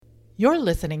You're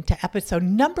listening to episode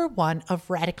number 1 of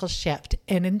Radical Shift.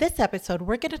 And in this episode,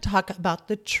 we're going to talk about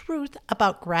the truth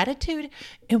about gratitude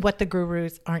and what the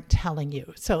gurus aren't telling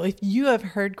you. So if you have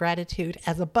heard gratitude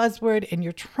as a buzzword and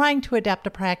you're trying to adapt a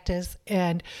practice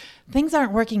and things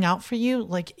aren't working out for you,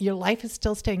 like your life is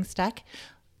still staying stuck,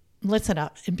 listen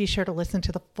up and be sure to listen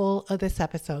to the full of this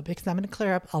episode because I'm going to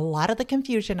clear up a lot of the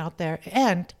confusion out there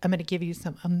and I'm going to give you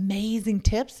some amazing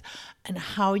tips on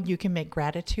how you can make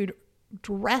gratitude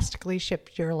drastically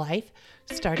shift your life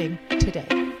starting today.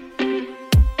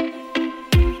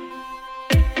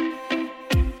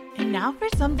 And now for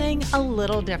something a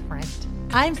little different.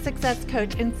 I'm success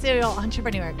coach and serial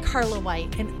entrepreneur Carla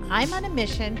White, and I'm on a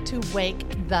mission to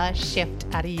wake the shift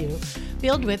out of you.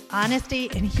 Filled with honesty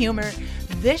and humor,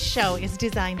 this show is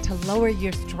designed to lower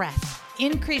your stress,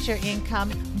 increase your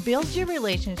income, build your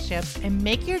relationships, and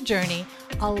make your journey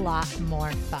a lot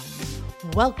more fun.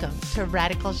 Welcome to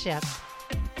Radical Shift.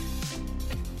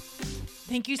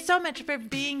 Thank you so much for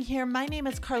being here. My name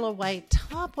is Carla White,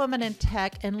 top woman in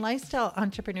tech and lifestyle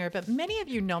entrepreneur, but many of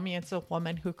you know me as a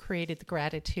woman who created the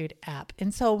Gratitude app.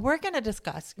 And so we're going to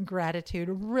discuss gratitude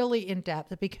really in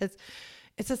depth because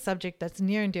it's a subject that's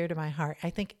near and dear to my heart.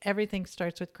 I think everything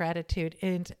starts with gratitude,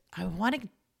 and I want to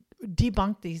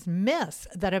debunk these myths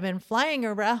that have been flying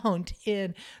around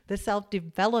in the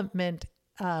self-development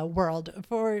world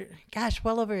for,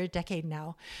 well over a decade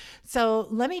now. So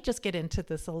let me just get into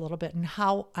this a little bit and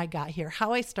how I got here,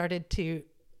 how I started to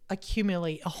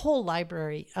accumulate a whole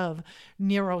library of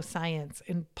neuroscience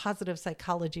and positive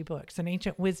psychology books and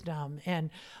ancient wisdom and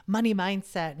money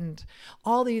mindset and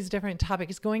all these different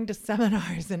topics, going to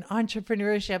seminars and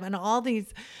entrepreneurship and all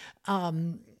these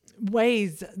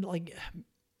ways, like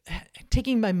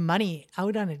taking my money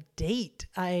out on a date.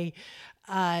 I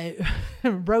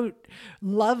wrote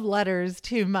love letters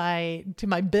to my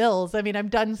bills. I mean,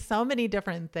 I've done so many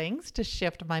different things to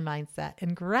shift my mindset,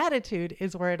 and gratitude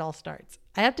is where it all starts.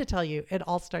 I have to tell you, it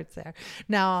all starts there.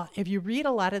 Now, if you read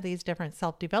a lot of these different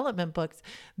self-development books,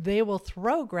 they will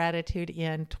throw gratitude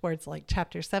in towards like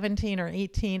chapter 17 or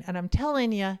 18. And I'm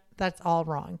telling you, that's all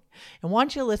wrong. And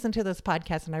once you listen to this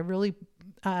podcast, and I really,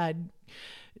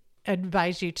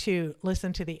 advise you to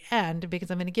listen to the end because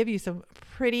I'm going to give you some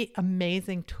pretty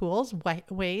amazing tools,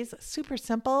 ways, super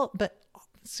simple, but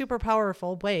super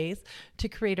powerful ways to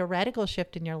create a radical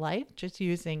shift in your life just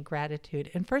using gratitude.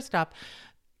 And first off,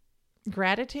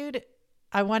 gratitude,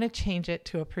 I want to change it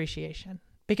to appreciation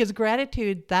because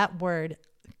gratitude, that word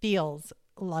feels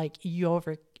like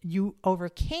you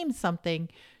overcame something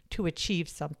to achieve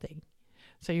something.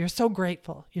 So you're so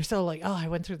grateful. You're so like, oh, I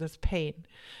went through this pain.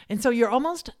 And so you're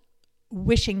almost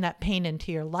wishing that pain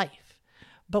into your life.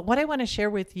 But what I want to share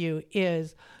with you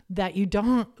is that you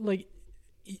don't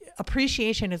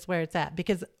appreciation is where it's at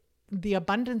because the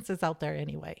abundance is out there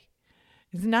anyway.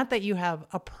 It's not that you have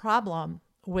a problem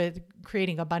with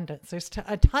creating abundance. There's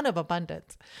a ton of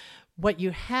abundance. What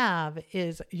you have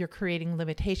is you're creating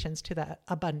limitations to that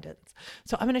abundance.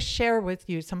 So I'm going to share with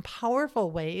you some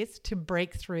powerful ways to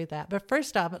break through that. But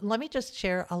first off, let me just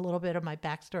share a little bit of my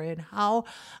backstory and how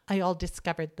I all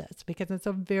discovered this because it's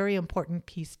a very important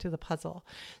piece to the puzzle.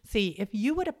 See, if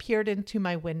you would have peered into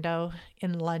my window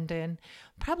in London,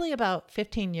 probably about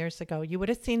 15 years ago, you would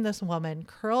have seen this woman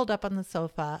curled up on the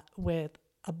sofa with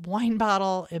a wine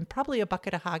bottle and probably a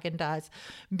bucket of Haagen-Dazs,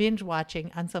 binge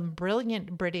watching on some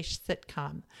brilliant British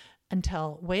sitcom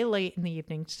until way late in the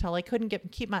evening, till I couldn't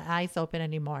keep my eyes open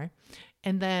anymore.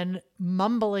 And then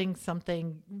mumbling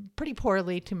something pretty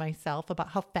poorly to myself about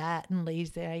how fat and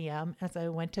lazy I am as I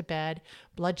went to bed,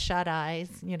 bloodshot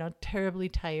eyes, terribly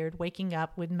tired, waking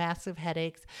up with massive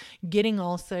headaches, getting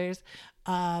ulcers,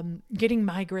 getting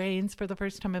migraines for the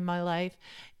first time in my life.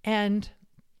 And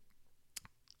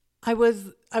I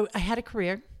had a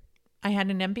career. I had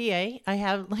an MBA.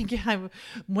 I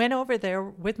went over there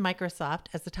with Microsoft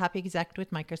as the top exec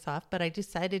with Microsoft, but I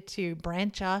decided to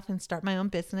branch off and start my own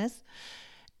business.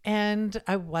 And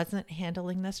I wasn't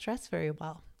handling the stress very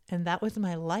well. And that was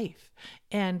my life.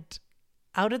 And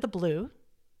out of the blue,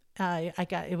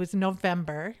 it was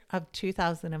November of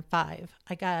 2005.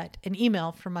 I got an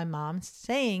email from my mom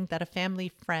saying that a family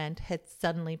friend had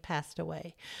suddenly passed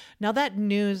away. Now that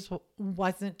news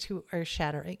wasn't too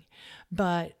earth-shattering,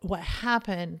 but what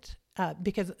happened,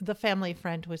 because the family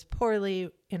friend was poorly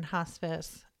in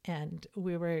hospice and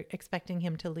we were expecting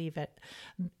him to leave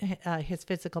his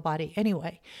physical body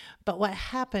anyway. But what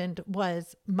happened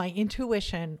was my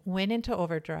intuition went into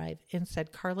overdrive and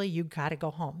said, Carla, you got to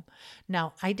go home.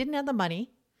 Now, I didn't have the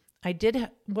money.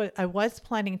 I was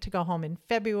planning to go home in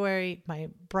February. My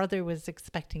brother was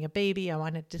expecting a baby. I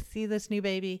wanted to see this new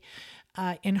baby.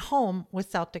 And home was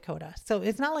South Dakota. So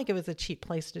it's not like it was a cheap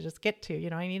place to just get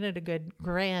to. I needed a good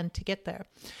grand to get there.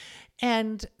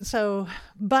 And so,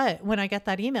 but when I got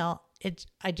that email,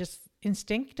 I just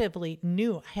instinctively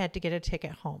knew I had to get a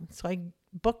ticket home. So I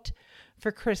booked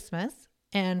for Christmas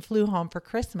and flew home for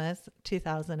Christmas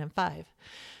 2005.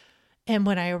 And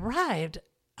when I arrived,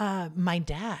 my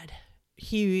dad,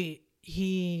 he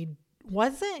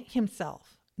wasn't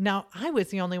himself. Now, I was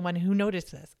the only one who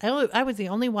noticed this. I was the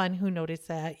only one who noticed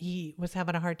that he was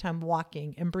having a hard time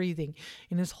walking and breathing,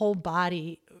 and his whole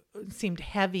body seemed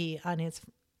heavy on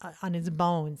his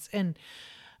bones. And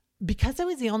because I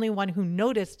was the only one who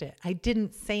noticed it, I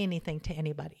didn't say anything to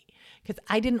anybody because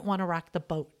I didn't want to rock the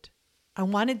boat. I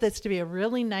wanted this to be a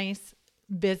really nice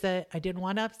visit. I didn't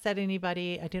want to upset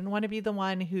anybody. I didn't want to be the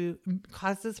one who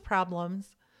causes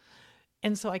problems.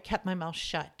 And so I kept my mouth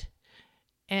shut.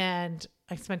 And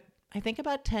I spent, I think,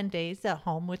 about 10 days at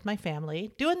home with my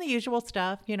family, doing the usual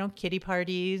stuff, kiddie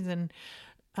parties and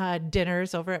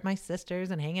dinners over at my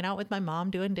sister's and hanging out with my mom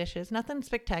doing dishes. Nothing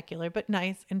spectacular, but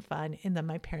nice and fun. And then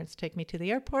my parents take me to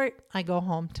the airport. I go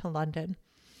home to London.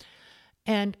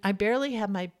 And I barely have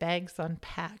my bags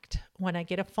unpacked when I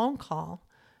get a phone call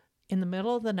in the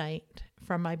middle of the night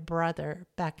from my brother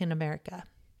back in America.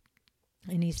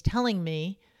 And he's telling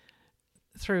me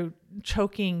through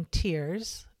choking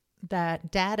tears that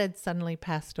Dad had suddenly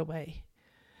passed away.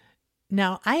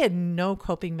 Now, I had no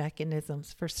coping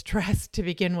mechanisms for stress to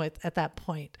begin with at that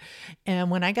point. And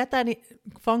when I got that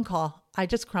phone call, I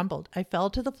just crumbled. I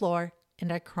fell to the floor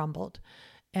and I crumbled.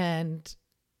 And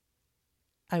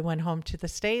I went home to the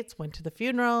States, went to the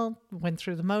funeral, went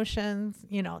through the motions,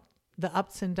 the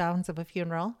ups and downs of a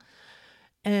funeral.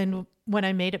 And when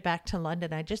I made it back to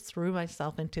London, I just threw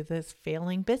myself into this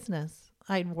failing business.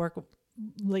 I'd work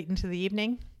late into the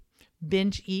evening,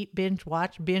 binge eat, binge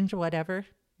watch, binge whatever,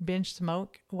 binge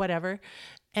smoke, whatever,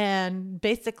 and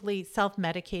basically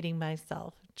self-medicating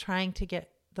myself, trying to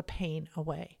get the pain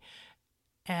away.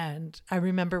 And I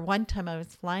remember one time I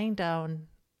was flying down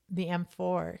the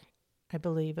M4, I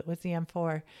believe it was the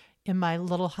M4, in my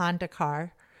little Honda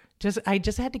car. I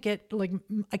just had to get,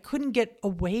 I couldn't get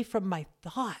away from my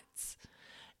thoughts.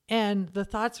 And the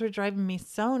thoughts were driving me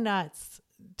so nuts,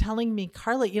 telling me,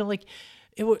 Carly,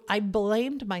 I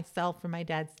blamed myself for my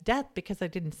dad's death because I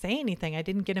didn't say anything. I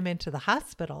didn't get him into the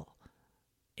hospital.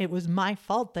 It was my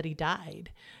fault that he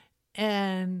died.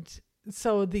 And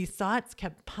so these thoughts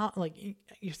kept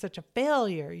you're such a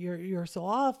failure. You're so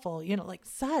awful,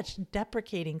 such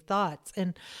deprecating thoughts.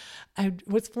 And I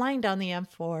was flying down the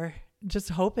M4 just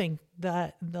hoping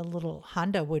that the little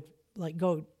Honda would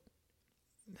go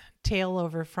tail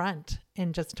over front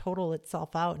and just total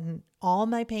itself out and all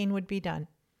my pain would be done.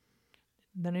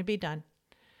 Then it'd be done.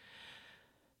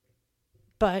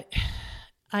 But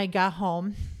I got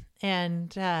home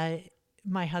and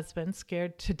my husband,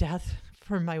 scared to death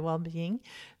for my well-being,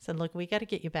 said, look, we got to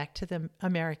get you back to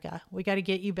America. We got to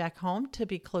get you back home to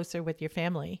be closer with your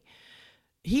family.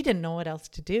 He didn't know what else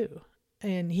to do.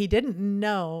 And he didn't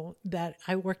know that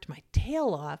I worked my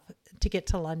tail off to get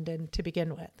to London to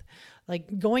begin with.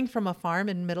 Going from a farm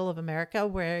in the middle of America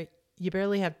where you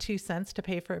barely have 2 cents to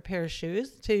pay for a pair of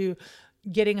shoes to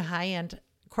getting a high-end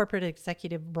corporate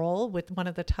executive role with one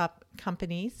of the top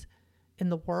companies in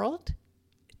the world,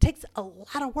 it takes a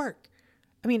lot of work.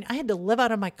 I mean, I had to live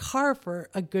out of my car for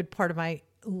a good part of my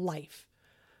life.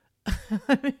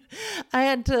 I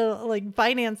had to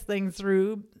finance things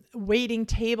through waiting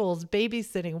tables,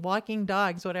 babysitting, walking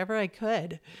dogs, whatever I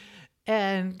could.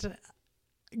 And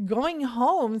going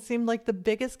home seemed like the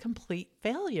biggest complete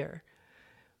failure.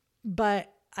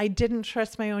 But I didn't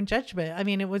trust my own judgment. I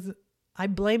mean, I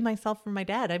blamed myself for my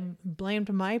dad. I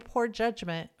blamed my poor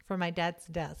judgment for my dad's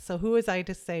death. So who was I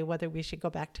to say whether we should go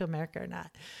back to America or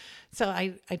not? So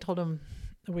I told him,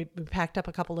 we packed up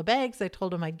a couple of bags. I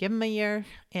told him I'd give him a year,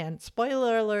 and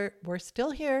spoiler alert, we're still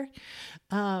here.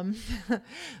 The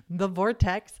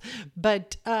vortex,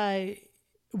 but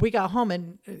we got home,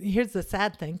 and here's the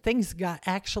sad thing. Things got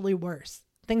actually worse.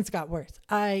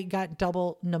 I got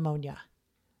double pneumonia.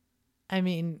 I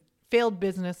mean, failed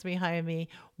business behind me,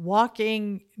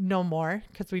 walking no more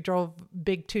because we drove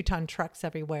big 2-ton trucks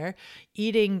everywhere,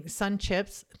 eating Sun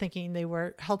Chips, thinking they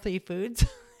were healthy foods,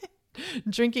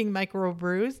 drinking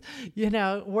microbrews,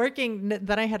 working.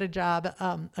 Then I had a job,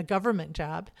 a government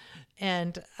job.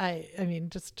 And I mean,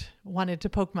 just wanted to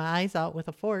poke my eyes out with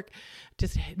a fork,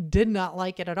 just did not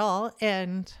like it at all.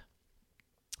 And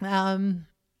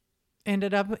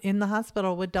ended up in the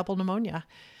hospital with double pneumonia.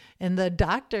 And the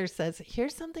doctor says,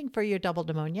 here's something for your double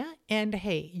pneumonia. And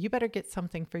hey, you better get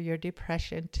something for your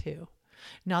depression too.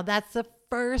 Now, that's the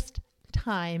first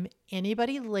time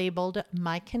anybody labeled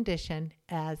my condition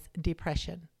as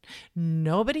depression.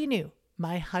 Nobody knew.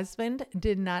 My husband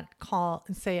did not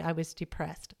say I was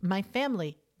depressed. My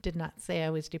family did not say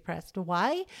I was depressed.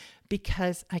 Why?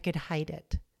 Because I could hide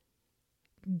it.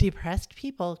 Depressed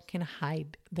people can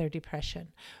hide their depression.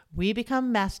 We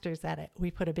become masters at it. We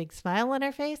put a big smile on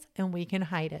our face and we can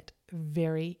hide it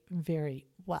very, very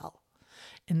well.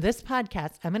 In this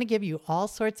podcast, I'm going to give you all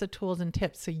sorts of tools and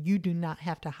tips so you do not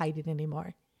have to hide it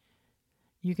anymore.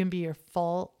 You can be your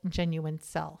full, genuine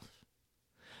self.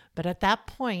 But at that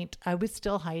point, I was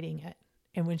still hiding it.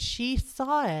 And when she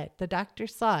saw it, the doctor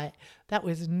saw it, that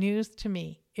was news to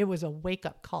me. It was a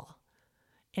wake-up call.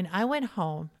 And I went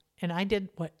home and I did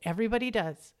what everybody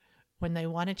does when they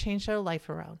want to change their life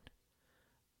around.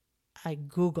 I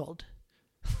Googled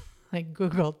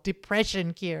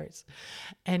depression cures.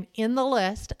 And in the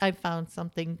list, I found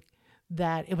something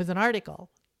that it was an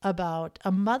article about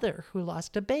a mother who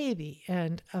lost a baby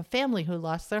and a family who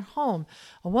lost their home,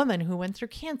 a woman who went through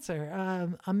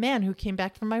cancer, a man who came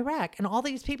back from Iraq, and all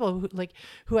these people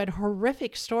who had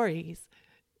horrific stories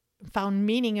found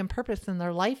meaning and purpose in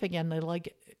their life again.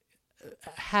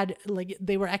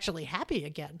 They were actually happy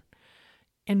again.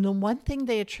 And the one thing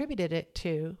they attributed it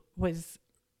to was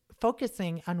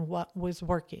focusing on what was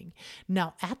working.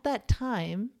 Now, at that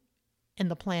time in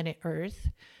the planet Earth,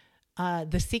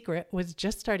 The Secret was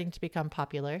just starting to become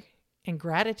popular, and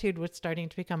gratitude was starting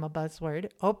to become a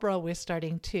buzzword. Oprah was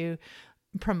starting to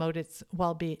promote its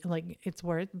well-being, its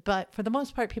worth. But for the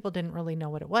most part, people didn't really know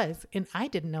what it was. And I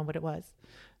didn't know what it was.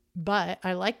 But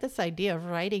I like this idea of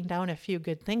writing down a few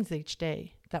good things each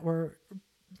day that were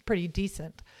pretty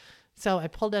decent. So I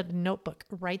pulled out a notebook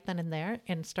right then and there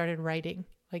and started writing.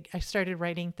 I started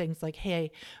writing things like,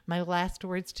 hey, my last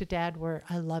words to Dad were,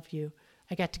 I love you.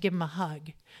 I got to give him a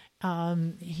hug.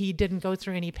 He didn't go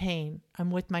through any pain.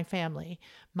 I'm with my family.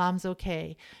 Mom's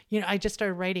okay. I just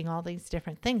started writing all these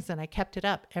different things, and I kept it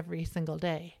up every single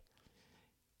day.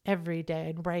 Every day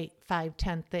I'd write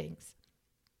 5-10 things.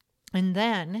 And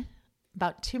then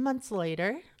about 2 months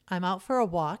later, I'm out for a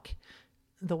walk.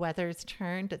 The weather's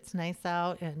turned. It's nice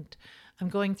out. And I'm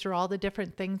going through all the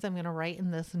different things I'm going to write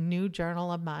in this new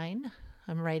journal of mine.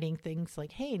 I'm writing things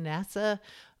like, hey, NASA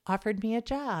offered me a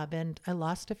job and I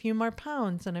lost a few more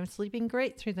pounds and I'm sleeping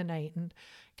great through the night. And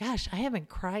gosh, I haven't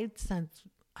cried since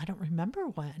I don't remember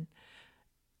when.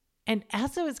 And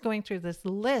as I was going through this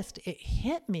list, it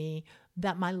hit me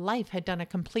that my life had done a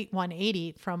complete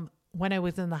 180 from when I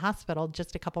was in the hospital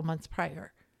just a couple months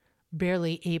prior,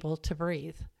 barely able to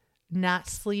breathe, not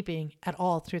sleeping at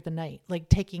all through the night,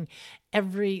 taking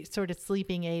every sort of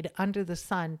sleeping aid under the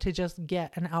sun to just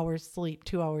get an hour's sleep,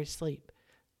 2 hours sleep.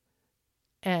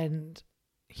 And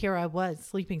here I was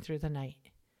sleeping through the night,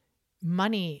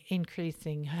 money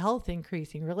increasing, health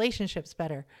increasing, relationships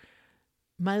better.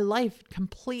 My life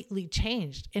completely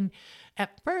changed. And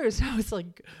at first I was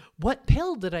like, what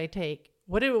pill did I take?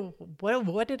 What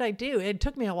did I do? It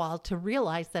took me a while to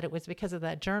realize that it was because of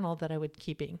that journal that I was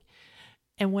keeping.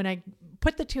 And when I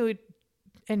put the two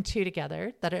and two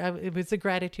together, that it was a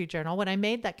gratitude journal, when I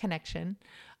made that connection,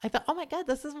 I thought, oh my God,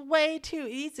 this is way too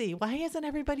easy. Why isn't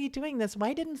everybody doing this?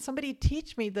 Why didn't somebody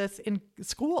teach me this in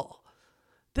school?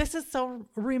 This is so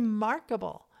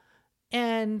remarkable.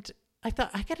 And I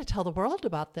thought, I got to tell the world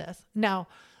about this. Now,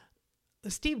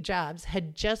 Steve Jobs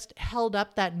had just held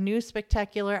up that new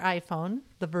spectacular iPhone,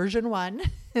 the version 1,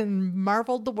 and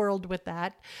marveled the world with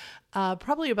that,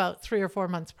 probably about 3 or 4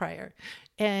 months prior.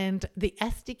 And the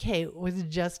SDK was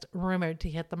just rumored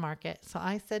to hit the market. So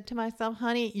I said to myself,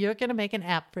 honey, you're going to make an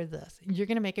app for this. You're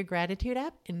going to make a gratitude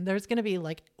app. And there's going to be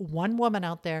one woman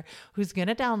out there who's going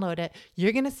to download it.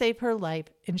 You're going to save her life.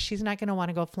 And she's not going to want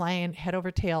to go flying head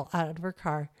over tail out of her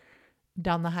car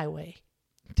down the highway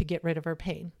to get rid of her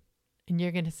pain. And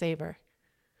you're going to save her.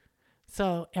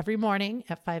 So every morning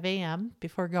at 5 a.m.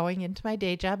 before going into my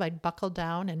day job, I'd buckle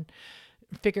down and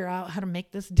figure out how to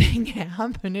make this dang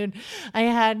happen. And I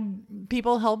had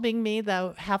people helping me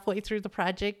though halfway through the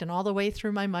project and all the way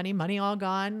through my money all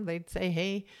gone. They'd say,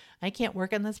 hey, I can't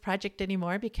work on this project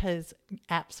anymore because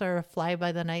apps are a fly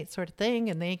by the night sort of thing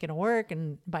and they ain't going to work.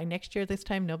 And by next year, this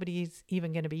time, nobody's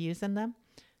even going to be using them.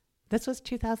 This was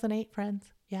 2008,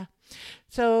 friends. Yeah.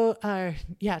 So,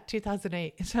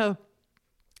 2008. So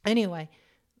anyway,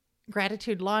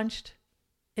 Gratitude launched.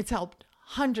 It's helped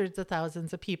hundreds of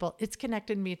thousands of people. It's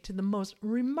connected me to the most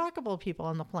remarkable people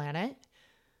on the planet.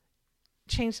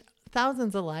 changed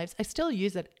thousands of lives. I still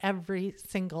use it every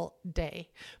single day.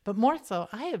 But more so,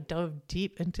 I have dove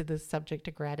deep into this subject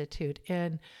of gratitude.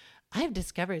 And I've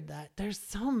discovered that there's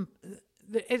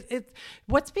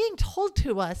what's being told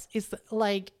to us is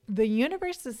like the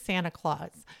universe is Santa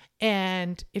Claus.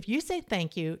 And if you say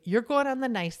thank you, you're going on the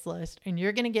nice list and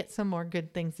you're going to get some more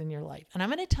good things in your life. And I'm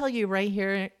going to tell you right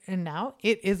here and now,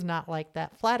 it is not like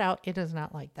that. Flat out, it is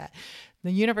not like that.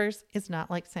 The universe is not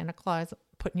like Santa Claus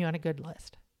putting you on a good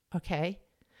list. Okay?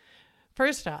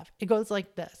 First off, it goes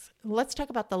like this. Let's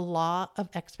talk about the law of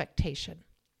expectation,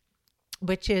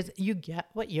 which is you get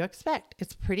what you expect.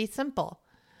 It's pretty simple.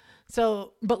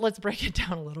 So, but let's break it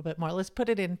down a little bit more. Let's put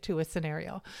it into a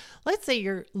scenario. Let's say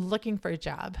you're looking for a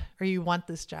job or you want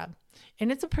this job and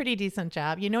it's a pretty decent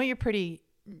job. You know, you're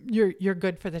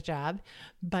good for the job,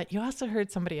 but you also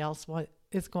heard somebody else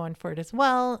is going for it as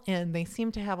well. And they seem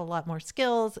to have a lot more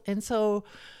skills. And so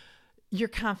your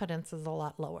confidence is a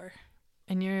lot lower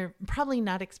and you're probably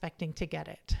not expecting to get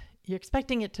it. You're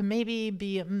expecting it to maybe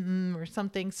be a or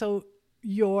something. So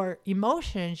your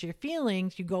emotions, your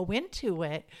feelings, you go into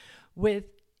it with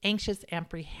anxious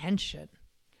apprehension.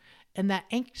 And that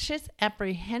anxious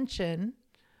apprehension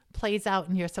plays out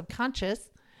in your subconscious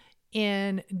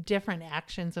in different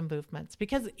actions and movements.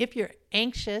 Because if you're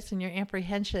anxious and you're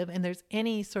apprehensive and there's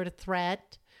any sort of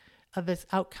threat of this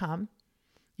outcome,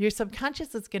 your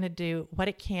subconscious is going to do what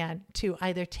it can to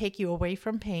either take you away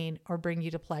from pain or bring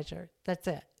you to pleasure. That's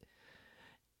it.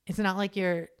 It's not like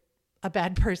you're a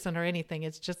bad person or anything.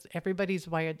 It's just everybody's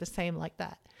wired the same like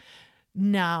that.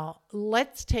 Now,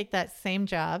 let's take that same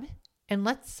job and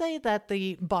let's say that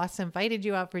the boss invited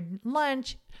you out for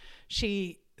lunch.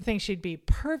 She thinks she'd be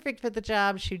perfect for the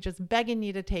job. She's just begging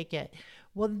you to take it.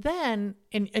 Well, then,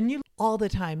 and you all the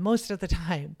time, most of the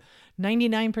time,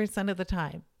 99% of the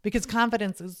time, because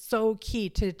confidence is so key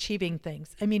to achieving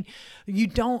things. I mean,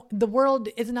 the world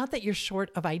is not that you're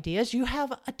short of ideas. You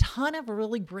have a ton of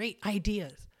really great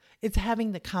ideas. It's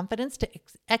having the confidence to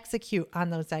execute on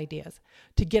those ideas,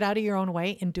 to get out of your own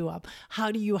way and do them.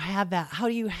 How do you have that? How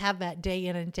do you have that day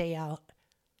in and day out?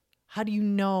 How do you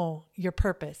know your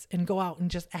purpose and go out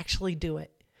and just actually do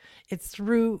it? It's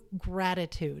through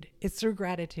gratitude. It's through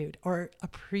gratitude or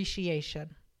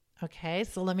appreciation. Okay,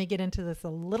 so let me get into this a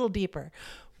little deeper.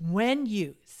 When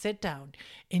you sit down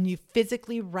and you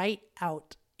physically write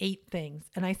out 8 things,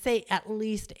 and I say at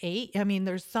least 8. I mean,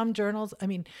 there's some journals,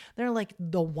 they're like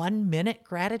the 1-minute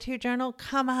gratitude journal.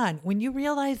 Come on. When you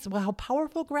realize how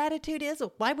powerful gratitude is,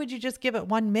 why would you just give it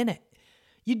 1 minute?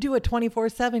 You do a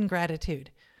 24/7 gratitude,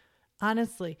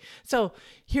 honestly. So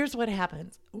here's what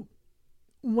happens.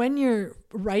 When you're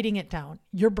writing it down,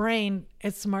 your brain,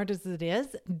 as smart as it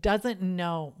is, doesn't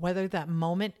know whether that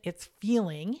moment it's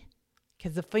feeling,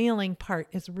 because the feeling part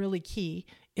is really key,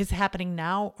 is happening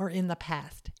now or in the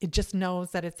past. It just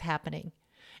knows that it's happening.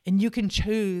 And you can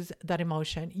choose that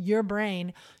emotion. Your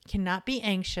brain cannot be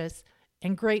anxious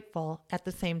and grateful at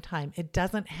the same time. It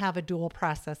doesn't have a dual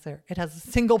processor. It has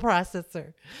a single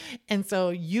processor. And so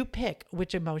you pick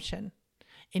which emotion.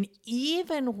 And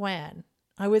even when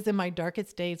I was in my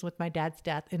darkest days with my dad's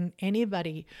death, and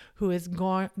anybody who has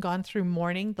gone through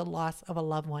mourning the loss of a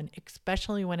loved one,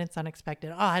 especially when it's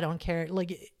unexpected, I don't care,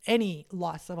 like any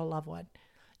loss of a loved one,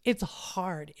 it's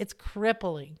hard. It's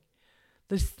crippling.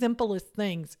 The simplest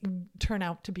things turn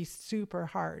out to be super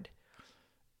hard.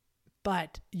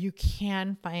 But you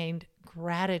can find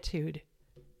gratitude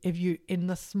in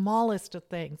the smallest of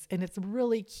things. And it's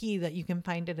really key that you can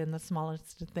find it in the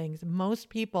smallest of things. Most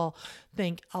people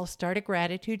think I'll start a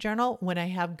gratitude journal when I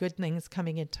have good things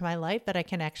coming into my life that I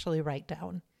can actually write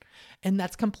down. And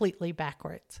that's completely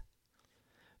backwards.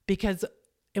 Because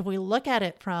if we look at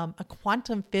it from a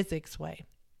quantum physics way,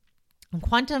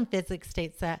 quantum physics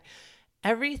states that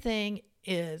everything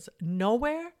is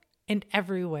nowhere and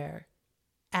everywhere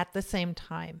at the same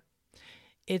time.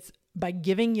 It's by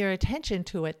giving your attention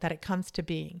to it that it comes to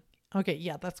being. Okay,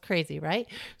 yeah, that's crazy, right?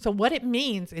 So what it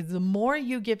means is the more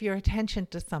you give your attention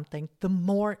to something, the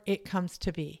more it comes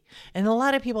to be. And a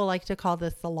lot of people like to call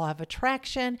this the law of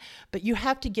attraction, but you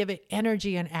have to give it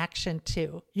energy and action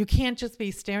too. You can't just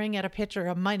be staring at a picture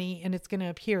of money and it's going to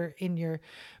appear in your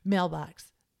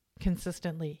mailbox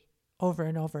consistently over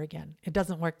and over again. It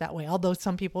doesn't work that way. Although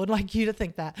some people would like you to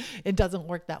think that it doesn't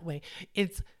work that way.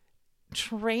 It's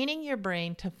training your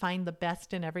brain to find the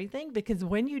best in everything, because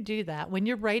when you do that, when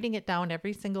you're writing it down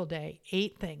every single day,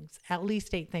 8 things, at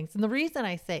least 8 things. And the reason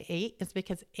I say 8 is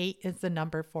because 8 is the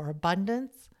number for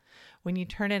abundance. When you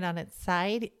turn it on its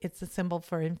side, it's a symbol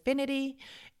for infinity.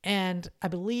 And I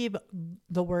believe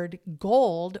the word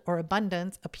gold or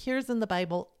abundance appears in the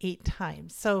Bible 8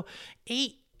 times. So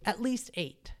 8, at least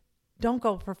 8. Don't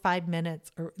go for 5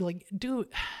 minutes or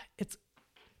it's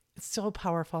so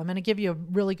powerful. I'm going to give you a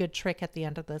really good trick at the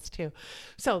end of this too.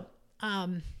 So,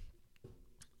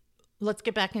 let's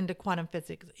get back into quantum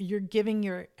physics. You're giving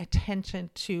your attention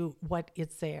to what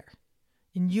is there,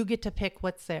 and you get to pick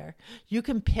what's there. You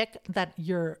can pick that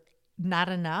you're not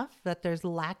enough, that there's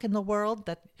lack in the world,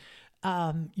 that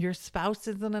your spouse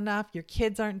isn't enough, your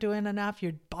kids aren't doing enough,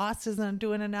 your boss isn't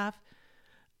doing enough.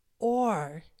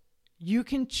 Or you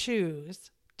can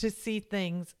choose to see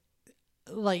things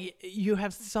like you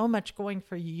have so much going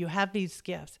for you. You have these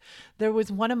gifts. There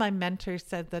was one of my mentors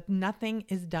said that nothing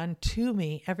is done to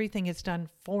me. Everything is done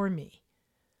for me.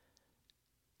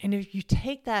 And if you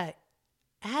take that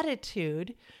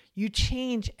attitude, you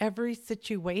change every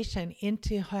situation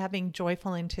into having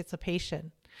joyful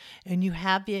anticipation, and you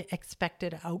have the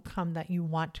expected outcome that you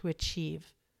want to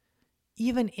achieve.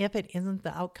 Even if it isn't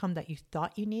the outcome that you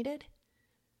thought you needed,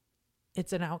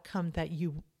 it's an outcome that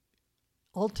you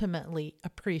ultimately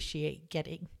appreciate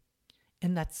getting.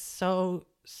 And that's so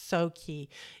key.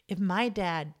 If my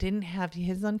dad didn't have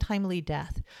his untimely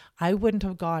death, I wouldn't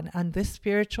have gone on this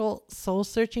spiritual soul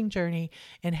searching journey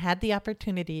and had the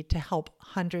opportunity to help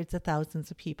hundreds of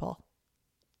thousands of people.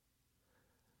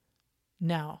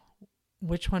 Now,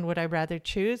 which one would I rather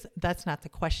choose? That's not the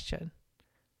question.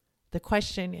 The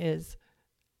question is,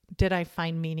 did I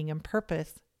find meaning and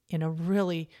purpose in a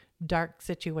really dark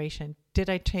situation? Did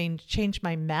I change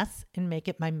my mess and make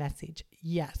it my message?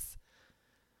 Yes.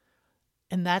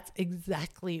 And that's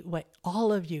exactly what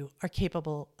all of you are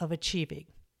capable of achieving.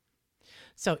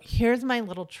 So here's my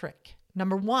little trick.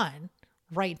 Number 1,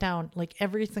 write down, like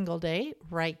every single day,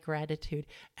 write gratitude.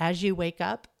 As you wake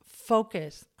up,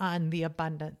 focus on the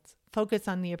abundance. Focus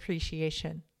on the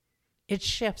appreciation. It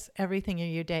shifts everything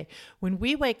in your day. When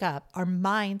we wake up, our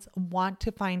minds want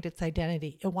to find its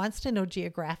identity. It wants to know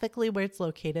geographically where it's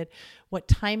located, what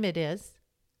time it is,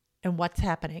 and what's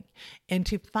happening. And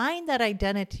to find that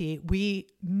identity, we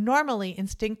normally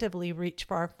instinctively reach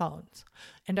for our phones.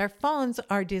 And our phones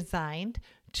are designed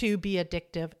to be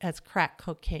addictive as crack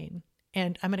cocaine.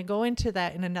 And I'm going to go into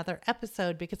that in another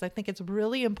episode because I think it's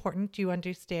really important you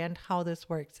understand how this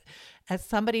works. As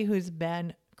somebody who's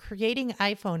been creating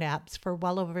iPhone apps for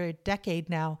well over a decade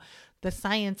now, the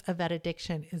science of that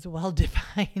addiction is well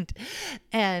defined.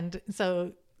 And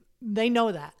so they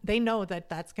know that. They know that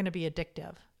that's going to be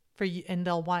addictive for you, and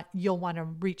you'll want to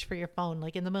reach for your phone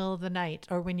like in the middle of the night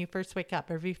or when you first wake up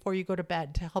or before you go to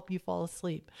bed to help you fall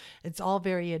asleep. It's all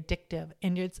very addictive,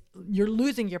 and you're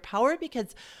losing your power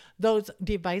because those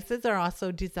devices are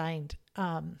also designed,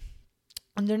 and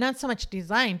they're not so much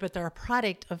designed, but they're a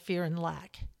product of fear and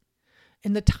lack.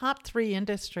 And the top 3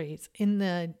 industries in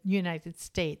the United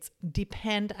States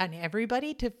depend on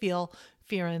everybody to feel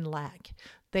fear and lack.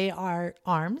 They are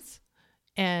arms.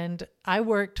 And I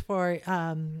worked for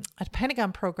a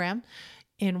Pentagon program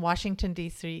in Washington,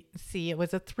 D.C. It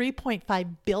was a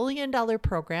 $3.5 billion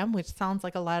program, which sounds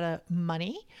like a lot of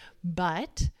money,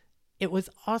 but it was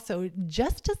also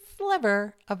just a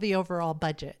sliver of the overall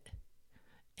budget.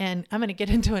 And I'm going to get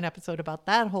into an episode about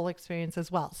that whole experience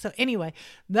as well. So anyway,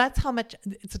 that's how much,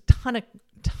 it's a ton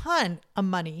of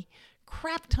money,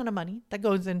 crap ton of money that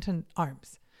goes into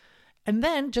arms. And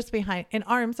then just behind, in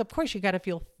arms, of course, you got to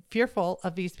feel fearful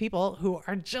of these people who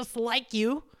are just like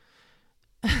you.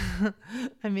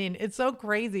 I mean, it's so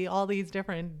crazy, all these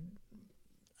different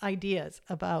ideas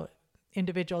about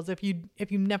individuals. If you've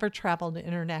never traveled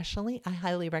internationally, I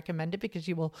highly recommend it because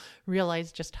you will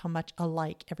realize just how much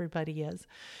alike everybody is.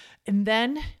 And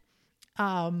then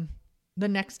the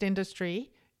next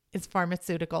industry is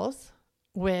pharmaceuticals,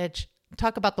 which,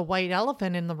 talk about the white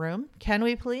elephant in the room. Can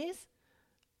we please?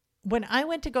 When I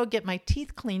went to go get my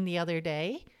teeth cleaned the other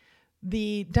day,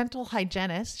 the dental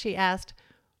hygienist, she asked,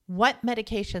 "What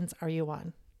medications are you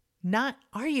on?" Not,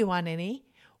 "Are you on any?"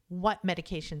 "What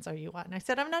medications are you on?" I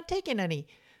said, "I'm not taking any."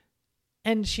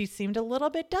 And she seemed a little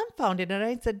bit dumbfounded. And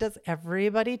I said, "Does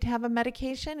everybody have a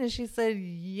medication?" And she said,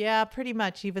 "Yeah, pretty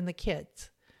much, even the kids."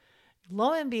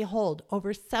 Lo and behold,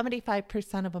 over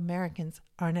 75% of Americans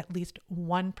are on at least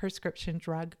one prescription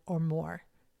drug or more.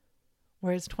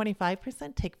 Whereas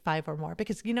 25% take 5 or more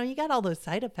because, you got all those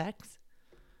side effects.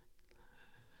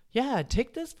 Yeah,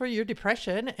 take this for your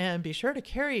depression and be sure to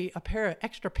carry a pair of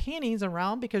extra panties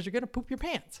around because you're going to poop your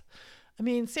pants. I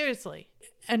mean, seriously.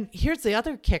 And here's the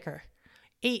other kicker.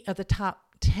 8 of the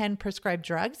top 10 prescribed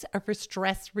drugs are for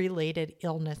stress-related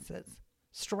illnesses.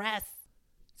 Stress.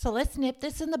 So let's nip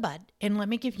this in the bud and let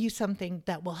me give you something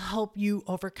that will help you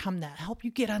overcome that, help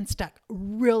you get unstuck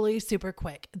really super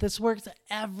quick. This works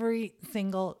every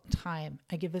single time.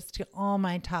 I give this to all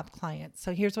my top clients.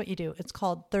 So here's what you do. It's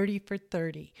called 30 for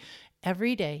 30.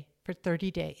 every day for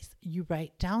 30 days. You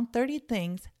write down 30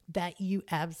 things that you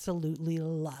absolutely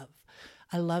love.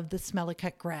 I love the smell of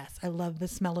cut grass. I love the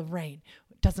smell of rain.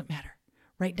 It doesn't matter.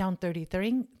 Write down 30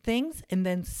 things and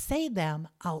then say them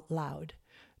out loud.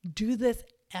 Do this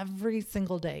every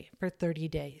single day for 30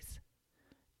 days.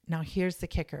 Now, here's the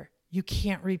kicker. You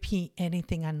can't repeat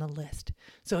anything on the list.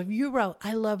 So if you wrote,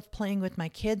 I love playing with my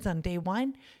kids on day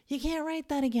 1, you can't write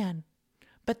that again.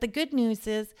 But the good news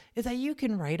is that you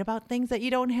can write about things that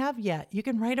you don't have yet. You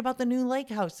can write about the new lake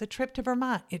house, the trip to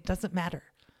Vermont. It doesn't matter.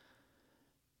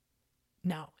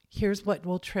 Now, here's what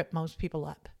will trip most people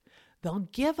up. They'll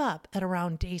give up at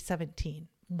around day 17.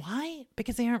 Why?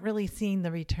 Because they aren't really seeing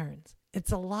the returns.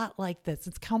 It's a lot like this.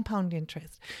 It's compound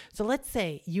interest. So let's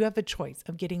say you have a choice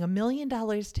of getting $1 million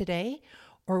today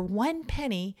or 1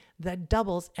 penny that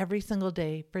doubles every single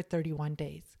day for 31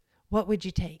 days. What would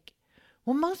you take?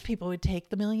 Well, most people would take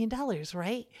the $1 million,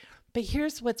 right? But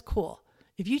here's what's cool.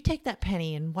 If you take that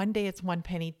penny and one day it's 1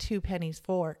 penny, 2 pennies,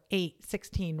 4, 8,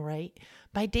 16, right?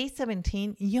 By day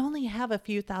 17, you only have a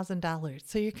few $1,000s.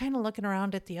 So you're kind of looking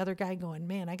around at the other guy going,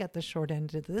 man, I got the short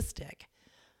end of this stick.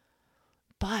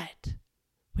 But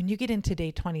when you get into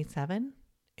day 27,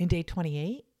 in day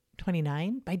 28,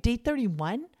 29, by day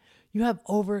 31, you have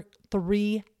over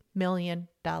 $3 million.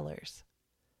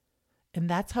 And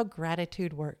that's how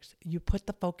gratitude works. You put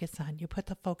the focus on, you put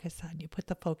the focus on, you put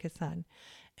the focus on.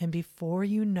 And before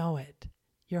you know it,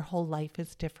 your whole life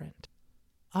is different.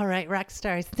 All right, rock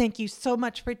stars, thank you so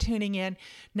much for tuning in.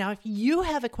 Now, if you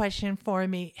have a question for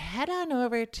me, head on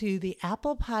over to the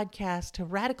Apple Podcast to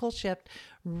Radical Shift,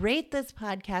 rate this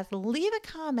podcast, leave a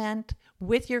comment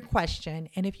with your question.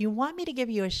 And if you want me to give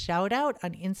you a shout out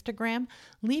on Instagram,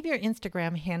 leave your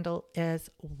Instagram handle as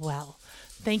well.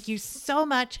 Thank you so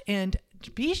much. And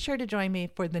be sure to join me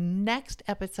for the next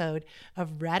episode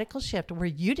of Radical Shift, where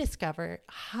you discover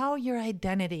how your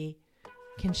identity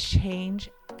can change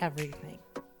everything.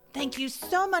 Thank you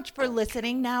so much for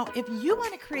listening. Now, if you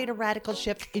want to create a radical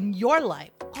shift in your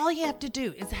life, all you have to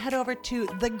do is head over to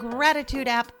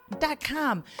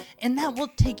thegratitudeapp.com, and that will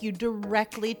take you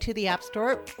directly to the App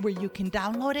Store where you can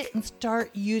download it and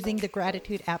start using the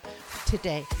Gratitude app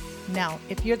today. Now,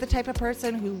 if you're the type of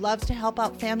person who loves to help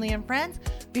out family and friends,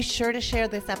 be sure to share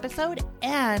this episode.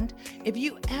 And if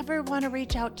you ever want to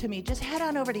reach out to me, just head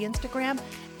on over to Instagram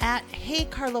at Hey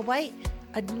Carla White.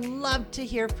 I'd love to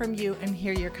hear from you and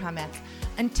hear your comments.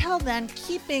 Until then,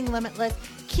 keep being limitless,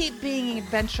 keep being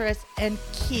adventurous, and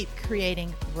keep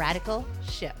creating radical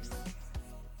shifts.